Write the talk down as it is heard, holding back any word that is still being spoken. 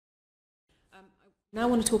Now I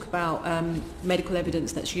want to talk about medical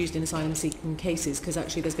evidence that's used in asylum-seeking cases, because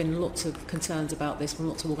actually there's been lots of concerns about this from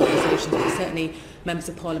lots of organisations, but certainly members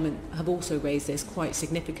of Parliament have also raised this quite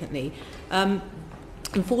significantly. In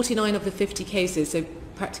 49 of the 50 cases, so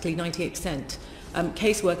practically 98%,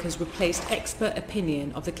 caseworkers replaced expert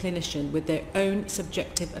opinion of the clinician with their own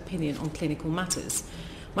subjective opinion on clinical matters.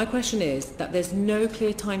 My question is that there's no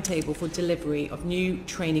clear timetable for delivery of new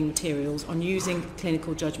training materials on using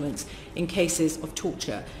clinical judgments in cases of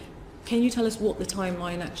torture. Can you tell us what the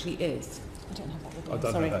timeline actually is? I don't have that with me. I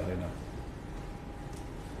don't have that here, no.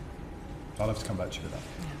 I'll have to come back to you with that.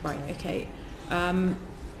 Right, okay.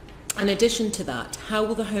 In addition to that, how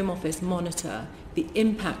will the Home Office monitor the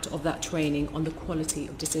impact of that training on the quality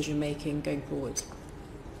of decision making going forward?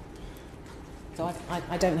 So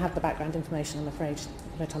I don't have the background information, I'm afraid,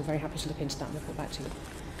 but I'm very happy to look into that and report back to you.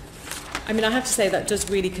 I mean, I have to say that does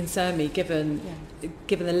really concern me, given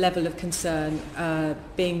the level of concern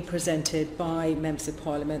being presented by members of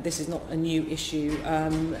Parliament. This is not a new issue,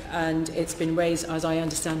 and it's been raised, as I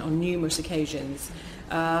understand, on numerous occasions.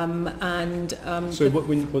 So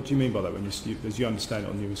what do you mean by that, as you understand it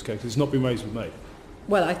on numerous cases? It's not been raised with me.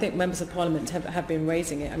 Well, I think members of Parliament have been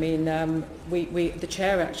raising it. I mean, the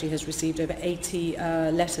Chair actually has received over 80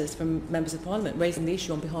 letters from members of Parliament raising the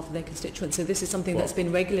issue on behalf of their constituents. So this is something that's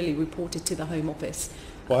been regularly reported to the Home Office.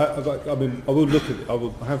 Well, I will look at it.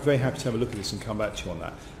 I'm very happy to have a look at this and come back to you on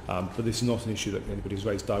that. But this is not an issue that anybody's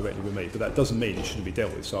raised directly with me. But that doesn't mean it shouldn't be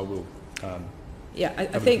dealt with. So I will. Yeah,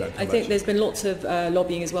 I think there's been lots of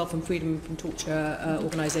lobbying as well from freedom from torture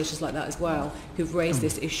organisations like that as well, who've raised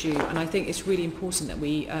this issue, and I think it's really important that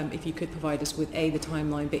we, if you could provide us with A, the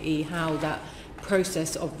timeline, but E, how that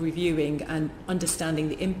process of reviewing and understanding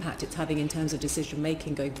the impact it's having in terms of decision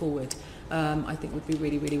making going forward, I think would be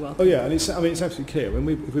really, really welcome. Oh yeah, and it's absolutely clear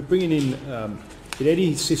if we're bringing in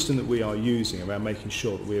any system that we are using around making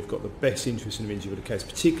sure that we have got the best interest in the individual case,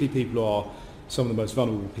 particularly people who are some of the most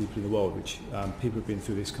vulnerable people in the world, which people who've been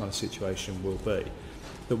through this kind of situation will be.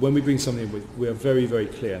 That when we bring something in, we are very, very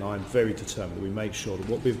clear, and I'm very determined that we make sure that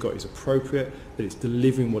what we've got is appropriate, that it's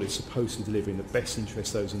delivering what it's supposed to deliver in the best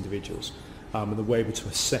interest of those individuals, and that we're able to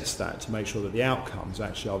assess that to make sure that the outcomes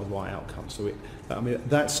actually are the right outcomes. So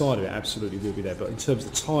that side of it absolutely will be there, but in terms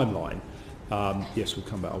of the timeline, yes, I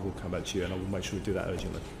will come back to you, and I will make sure we do that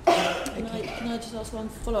urgently. Can I just ask one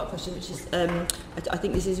follow-up question, which is, I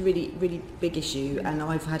think this is a really, really big issue, and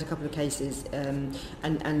I've had a couple of cases, and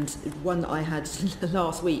one that I had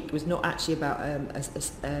last week was not actually about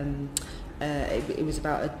it was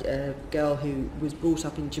about a girl who was brought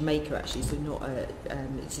up in Jamaica, actually, so not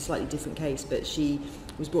it's a slightly different case, but she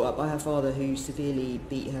was brought up by her father, who severely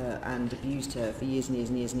beat her and abused her for years and years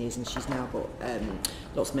and years and years, and she's now got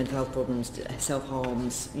lots of mental health problems,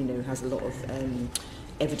 self-harms, has a lot of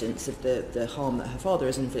evidence of the harm that her father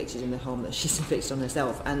has inflicted and the harm that she's inflicted on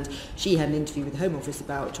herself. And she had an interview with the Home Office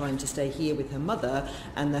about trying to stay here with her mother,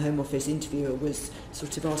 and the Home Office interviewer was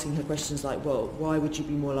sort of asking her questions like, well, why would you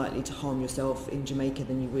be more likely to harm yourself in Jamaica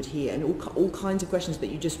than you would here? And all kinds of questions, but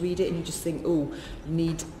you just read it and you just think, oh,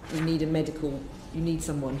 you need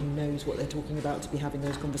someone who knows what they're talking about to be having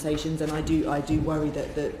those conversations. And I do worry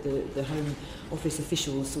that the Home Office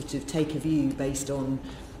officials sort of take a view based on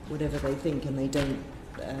whatever they think, and they don't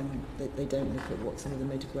look at what some of the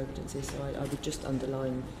medical evidence is. So I would just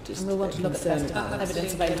underline and we'll want to look at the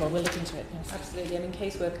evidence available. We'll look into it. Yes. Absolutely. I mean,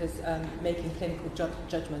 caseworkers making clinical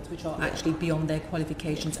judgments which are actually beyond their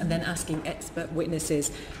qualifications, and then asking expert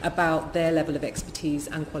witnesses about their level of expertise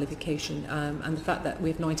and qualification, and the fact that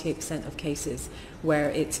we have 98% of cases where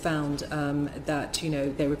it's found that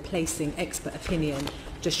they're replacing expert opinion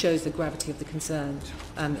just shows the gravity of the concern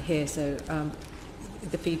here. So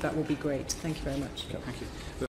the feedback will be great. Thank you very much. Thank you.